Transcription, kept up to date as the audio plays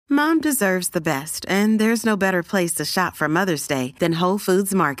Mom deserves the best, and there's no better place to shop for Mother's Day than Whole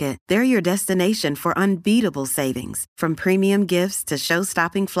Foods Market. They're your destination for unbeatable savings, from premium gifts to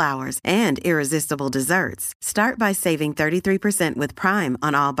show-stopping flowers and irresistible desserts. Start by saving 33% with Prime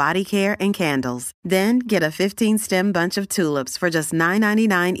on all body care and candles. Then get a 15-stem bunch of tulips for just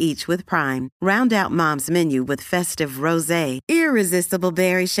 $9.99 each with Prime. Round out Mom's menu with festive rosé, irresistible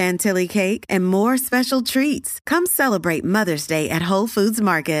berry chantilly cake, and more special treats. Come celebrate Mother's Day at Whole Foods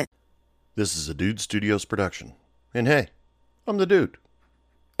Market. This is a Dude Studios production. And hey, I'm the Dude.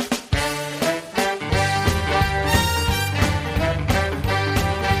 Hey,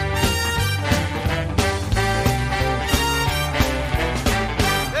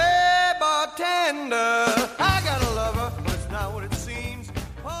 bartender, I got a lover, but it's not what it seems.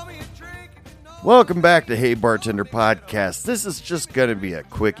 Pour me a drink if you know. Welcome back to Hey Bartender Podcast. This is just going to be a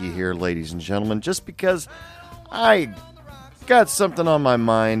quickie here, ladies and gentlemen, just because I got something on my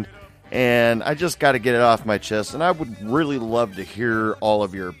mind and I just got to get it off my chest, and I would really love to hear all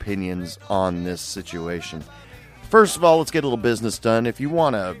of your opinions on this situation. First of all, let's get a little business done. If you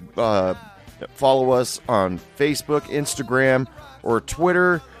want to follow us on Facebook, Instagram, or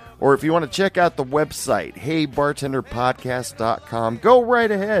Twitter, or if you want to check out the website, heybartenderpodcast.com, go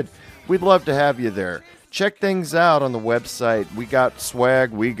right ahead. We'd love to have you there. Check things out on the website. We got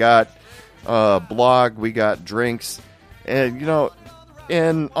swag, we got blog, we got drinks, and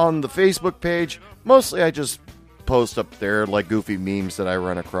and on the Facebook page, mostly I just post up there like goofy memes that I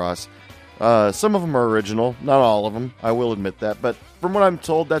run across. Some of them are original, not all of them, I will admit that, but from what I'm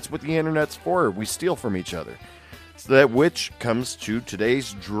told, that's what the internet's for. We steal from each other. So that which comes to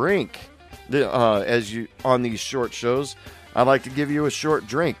today's drink. As you on these short shows, I'd like to give you a short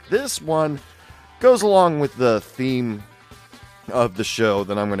drink. This one goes along with the theme of the show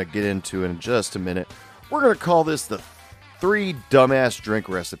that I'm going to get into in just a minute. We're going to call this the 3 Dumbass Drink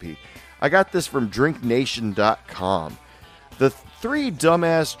Recipe. I got this from drinknation.com. The 3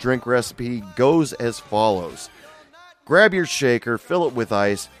 Dumbass Drink Recipe goes as follows. Grab your shaker, fill it with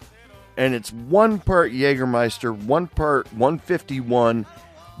ice, and it's 1 part Jägermeister, 1 part 151,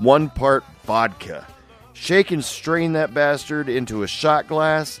 1 part vodka. Shake and strain that bastard into a shot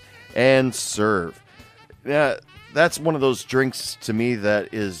glass and serve. Yeah, that's one of those drinks to me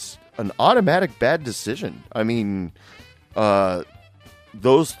that is an automatic bad decision. I mean,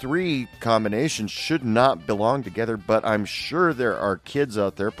 those 3 combinations should not belong together, but I'm sure there are kids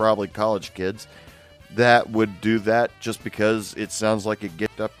out there, probably college kids, that would do that just because it sounds like it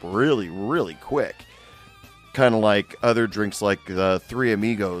gets up really, really quick. Kind of like other drinks like the 3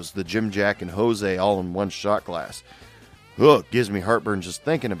 Amigos, the Jim Jack and Jose all in 1 shot glass. Ugh, gives me heartburn just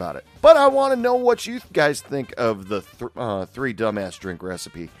thinking about it. But I want to know what you guys think of the 3 Dumbass Drink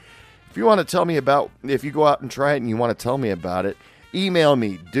Recipe. If you want to tell me about, if you go out and try it and you want to tell me about it, email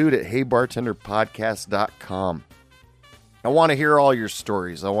me, dude@heybartenderpodcast.com. I want to hear all your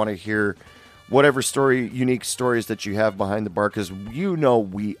stories. I want to hear whatever unique stories that you have behind the bar, because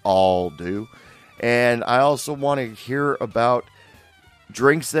we all do. And I also want to hear about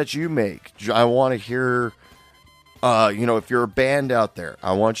drinks that you make. I want to hear, if you're a band out there,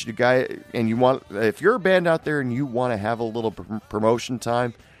 I want you to if you're a band out there and you want to have a little promotion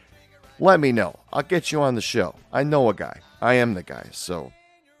time, let me know. I'll get you on the show. I know a guy. I am the guy. So,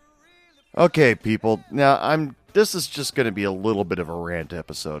 okay, people. Now, this is just going to be a little bit of a rant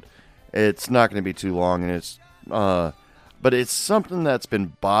episode. It's not going to be too long, and but it's something that's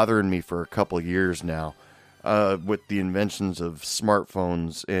been bothering me for a couple of years now, with the inventions of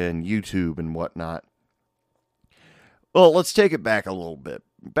smartphones and YouTube and whatnot. Well, let's take it back a little bit.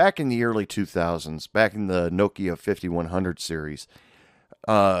 Back in the early 2000s, back in the Nokia 5100 series,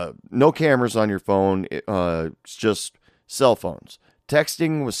 no cameras on your phone, it's just cell phones.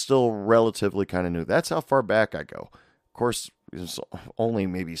 Texting was still relatively kind of new. That's how far back I go. Of course, it was only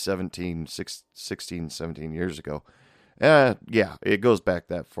maybe 16, 17 years ago. Yeah, it goes back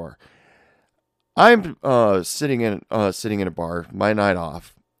that far. I'm sitting in a bar, my night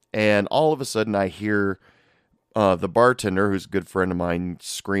off, and all of a sudden I hear the bartender, who's a good friend of mine,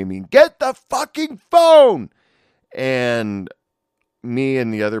 screaming, "Get the fucking phone!" And me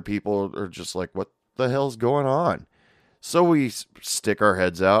and the other people are just like, what the hell's going on? So we stick our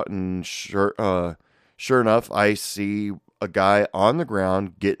heads out, and sure enough, I see a guy on the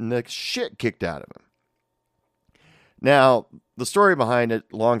ground getting the shit kicked out of him. Now, the story behind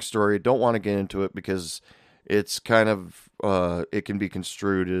it, long story, don't want to get into it because it's kind of, it can be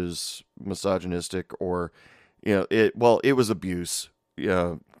construed as misogynistic or, it was abuse,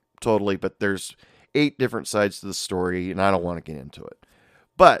 totally, but there's 8 different sides to the story, and I don't want to get into it.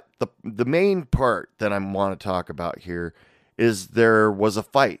 But the main part that I want to talk about here is there was a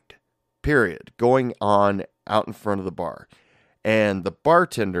fight, period, going on out in front of the bar. And the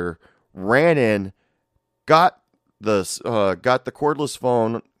bartender ran in, got the cordless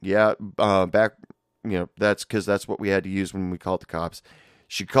phone. Yeah, back, that's because that's what we had to use when we called the cops.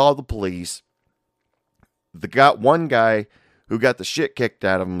 She called the police. One guy who got the shit kicked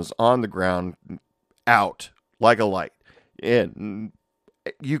out of him was on the ground, out like a light. And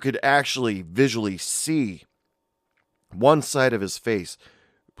you could actually visually see one side of his face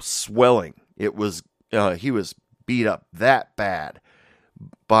swelling. It was, he was beat up that bad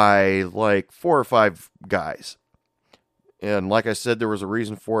by like 4 or 5 guys. And like I said, there was a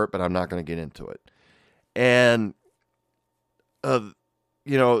reason for it, but I'm not going to get into it. And,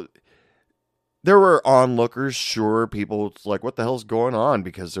 there were onlookers, sure. People like, what the hell's going on?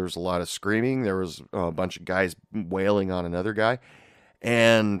 Because there was a lot of screaming. There was a bunch of guys wailing on another guy.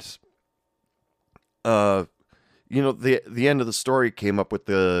 And, the end of the story came up with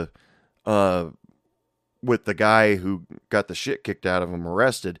the guy who got the shit kicked out of him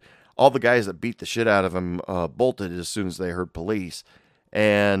arrested. All the guys that beat the shit out of him bolted as soon as they heard police.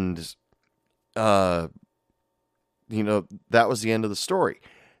 And, that was the end of the story.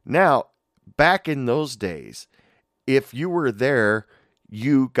 Now, back in those days, if you were there,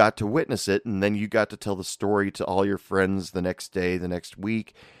 you got to witness it, and then you got to tell the story to all your friends the next day, the next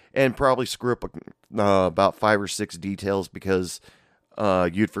week, and probably screw up about 5 or 6 details because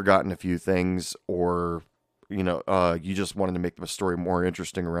you'd forgotten a few things, or you just wanted to make the story more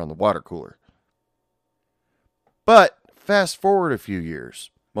interesting around the water cooler. But fast forward a few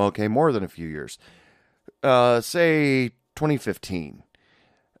years, more than a few years, say 2015.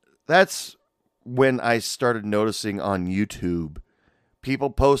 That's when I started noticing on YouTube people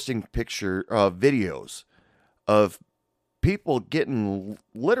posting videos of people getting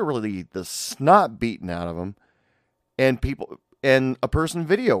literally the snot beaten out of them, and a person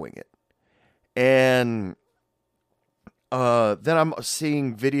videoing it. And then I'm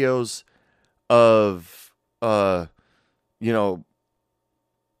seeing videos of I'm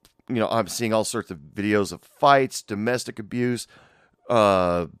seeing all sorts of videos of fights, domestic abuse,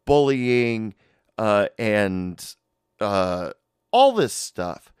 bullying, and all this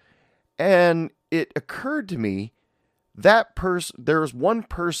stuff. And it occurred to me that there was one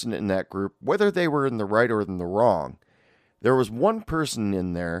person in that group, whether they were in the right or in the wrong, there was one person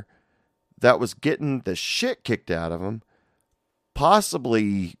in there that was getting the shit kicked out of them,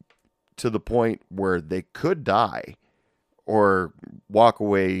 possibly to the point where they could die or walk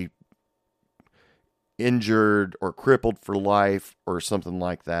away injured or crippled for life or something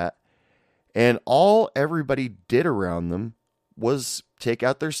like that. And all everybody did around them was take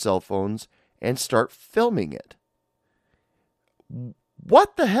out their cell phones and start filming it.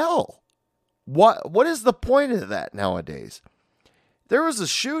 What the hell? What is the point of that nowadays? There was a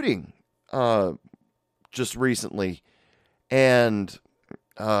shooting just recently, and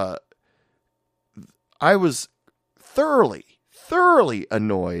I was thoroughly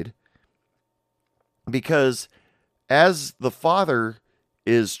annoyed because as the father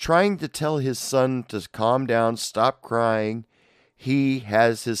is trying to tell his son to calm down, stop crying, he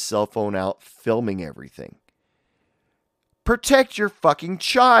has his cell phone out filming everything. Protect your fucking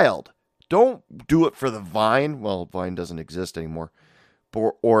child. Don't do it for the Vine. Well, Vine doesn't exist anymore.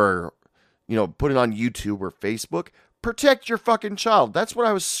 Or put it on YouTube or Facebook. Protect your fucking child. That's what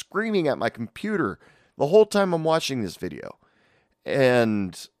I was screaming at my computer the whole time I'm watching this video.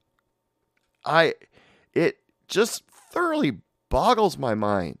 And it just thoroughly boggles my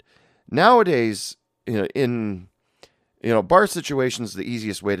mind. Nowadays, in bar situations, the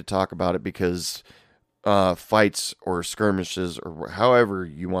easiest way to talk about it because fights or skirmishes or however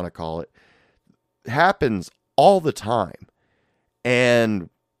you want to call it happens all the time. And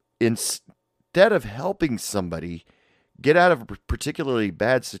instead of helping somebody get out of a particularly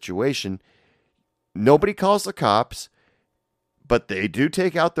bad situation, nobody calls the cops, but they do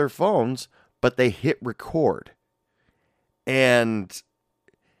take out their phones, but they hit record. And,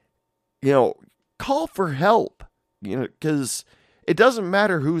 call for help, because it doesn't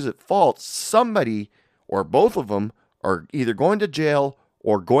matter who's at fault. Somebody or both of them are either going to jail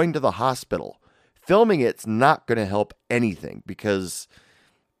or going to the hospital. Filming it's not going to help anything because,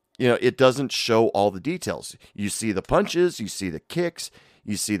 it doesn't show all the details. You see the punches, you see the kicks,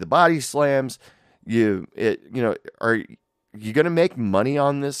 you see the body slams. Are you going to make money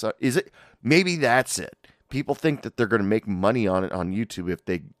on this? Is it? Maybe that's it. People think that they're going to make money on it on YouTube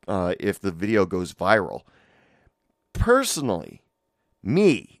if the video goes viral. Personally,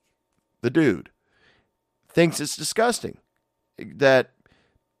 me, the dude, thinks it's disgusting that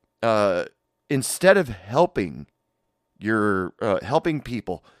instead of helping you're helping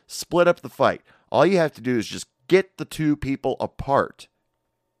people split up the fight. All you have to do is just get the two people apart,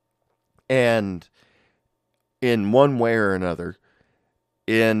 and in one way or another,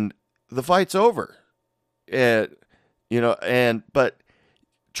 and the fight's over. And but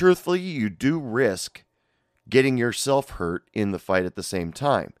truthfully, you do risk getting yourself hurt in the fight at the same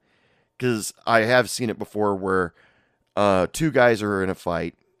time, because I have seen it before where two guys are in a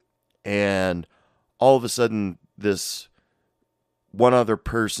fight, and all of a sudden this one other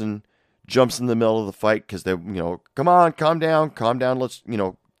person jumps in the middle of the fight because they, come on, calm down. Let's,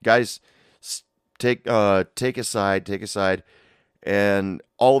 guys, take a side. And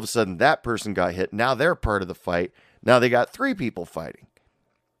all of a sudden that person got hit. Now they're part of the fight. Now they got three people fighting.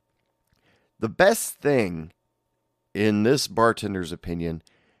 The best thing, in this bartender's opinion,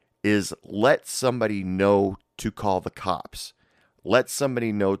 is let somebody know to call the cops. Let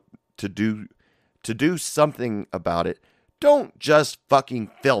somebody know to do something about it. Don't just fucking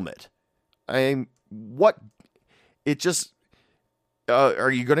film it. Are you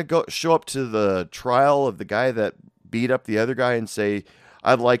going to show up to the trial of the guy that beat up the other guy and say,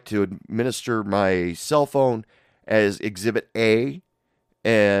 I'd like to administer my cell phone as exhibit A,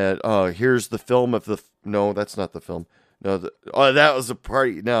 and here's the film of no, that's not the film. No, that was a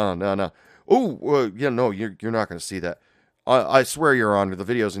party. No. Oh, no, you're not going to see that. I swear, Your Honor, the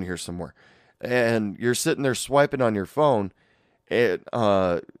video's in here somewhere. And you're sitting there swiping on your phone in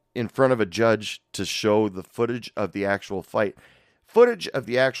front of a judge to show the footage of the actual fight. Footage of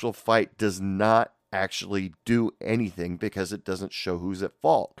the actual fight does not actually do anything because it doesn't show who's at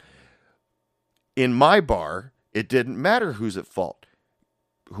fault. In my bar, it didn't matter who's at fault.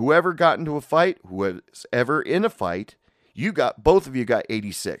 Whoever got into a fight, whoever's ever in a fight, both of you got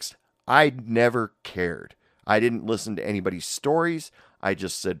 86. I never cared. I didn't listen to anybody's stories. I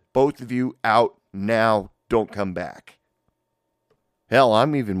just said, both of you out now, don't come back. Hell,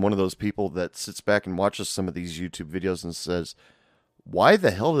 I'm even one of those people that sits back and watches some of these YouTube videos and says, why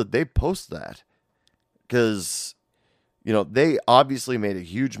the hell did they post that? Because, they obviously made a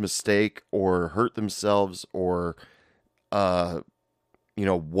huge mistake or hurt themselves or,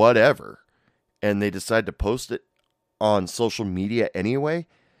 whatever. And they decide to post it on social media anyway.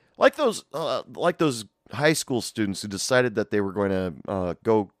 Like those high school students who decided that they were going to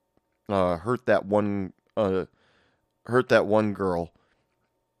go hurt that one girl,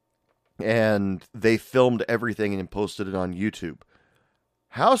 and they filmed everything and posted it on YouTube.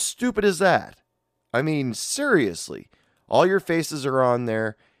 How stupid is that? I mean, seriously, all your faces are on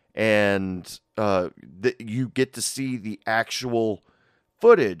there, and you get to see the actual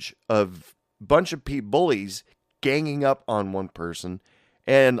footage of a bunch of bullies ganging up on one person.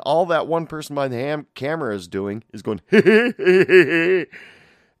 And all that one person behind the camera is doing is going,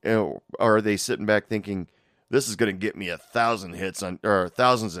 or are they sitting back thinking, this is going to get me 1,000 hits or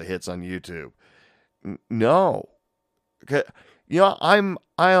thousands of hits on YouTube? No. I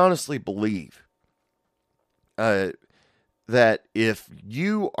honestly believe that if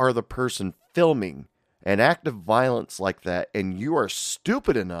you are the person filming an act of violence like that and you are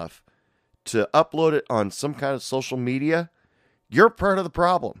stupid enough to upload it on some kind of social media, you're part of the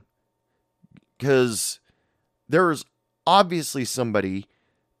problem. Because there's obviously somebody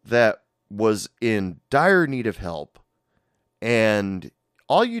that was in dire need of help, and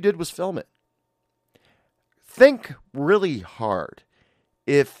all you did was film it. Think really hard.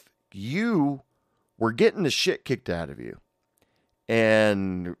 If you were getting the shit kicked out of you,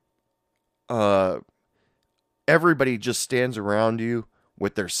 and everybody just stands around you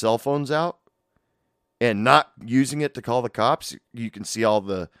with their cell phones out, and not using it to call the cops, you can see all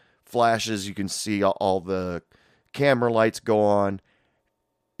the flashes, you can see all the camera lights go on.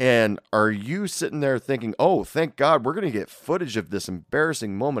 And are you sitting there thinking, oh, thank God, we're going to get footage of this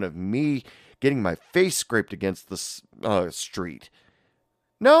embarrassing moment of me getting my face scraped against the street?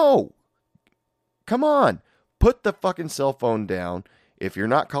 No. Come on. Put the fucking cell phone down if you're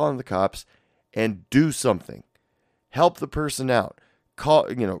not calling the cops and do something. Help the person out.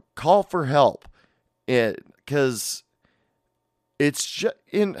 Call for help. Because it's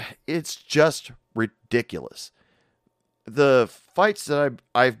just ridiculous. The fights that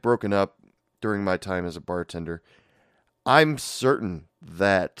I've broken up during my time as a bartender, I'm certain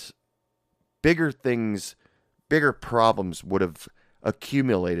that bigger problems would have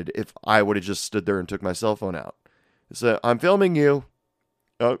accumulated if I would have just stood there and took my cell phone out. So I'm filming you.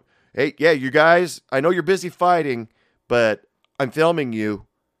 Oh, hey, yeah, you guys, I know you're busy fighting, but I'm filming you.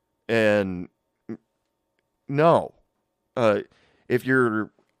 And no, if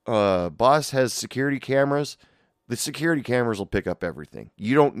your boss has security cameras, the security cameras will pick up everything.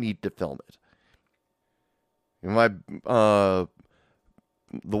 You don't need to film it. The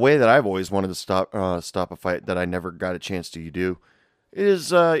way that I've always wanted to stop a fight that I never got a chance to do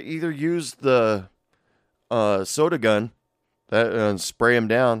is either use the soda gun and spray them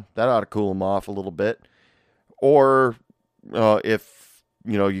down. That ought to cool them off a little bit. Or if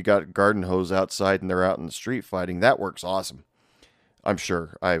you got a garden hose outside and they're out in the street fighting, that works awesome. I'm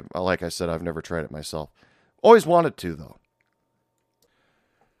sure. Like I said, I've never tried it myself. Always wanted to, though.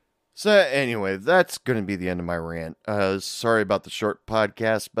 So anyway, that's going to be the end of my rant. Sorry about the short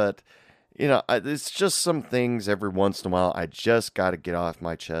podcast, but it's just some things every once in a while I just got to get off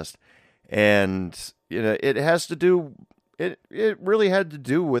my chest. And it has to do. It really had to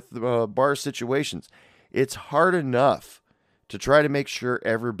do with bar situations. It's hard enough to try to make sure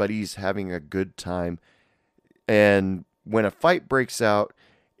everybody's having a good time, and when a fight breaks out,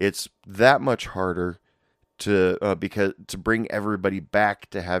 it's that much harder to bring everybody back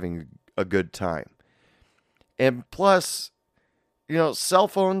to having a good time. And plus, cell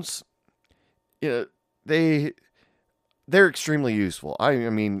phones, they're extremely useful. I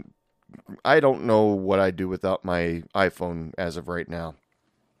mean, I don't know what I'd do without my iPhone as of right now.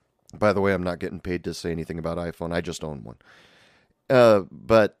 By the way, I'm not getting paid to say anything about iPhone. I just own one.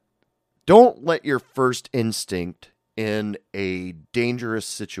 But don't let your first instinct in a dangerous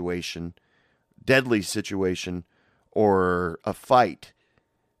situation, deadly situation, or a fight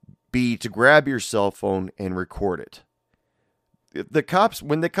be to grab your cell phone and record it.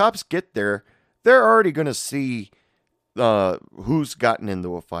 When the cops get there, they're already going to see who's gotten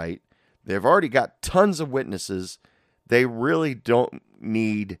into a fight. They've already got tons of witnesses. They really don't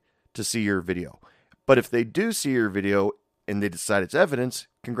need to see your video. But if they do see your video and they decide it's evidence,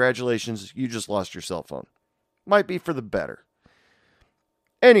 congratulations, you just lost your cell phone. Might be for the better.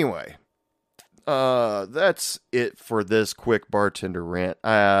 Anyway, that's it for this quick bartender rant.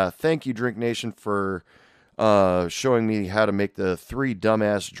 Thank you, Drink Nation, for showing me how to make the 3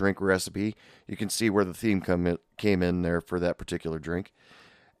 dumbass drink recipe. You can see where the theme came in there for that particular drink.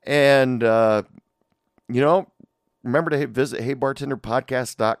 And, remember to visit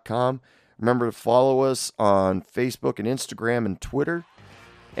HeyBartenderPodcast.com. Remember to follow us on Facebook and Instagram and Twitter.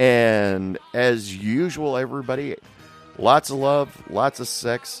 And as usual, everybody, lots of love, lots of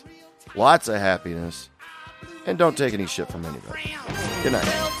sex, lots of happiness, and don't take any shit from anybody. Good night.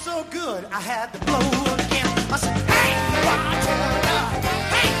 Felt so good, I had to blow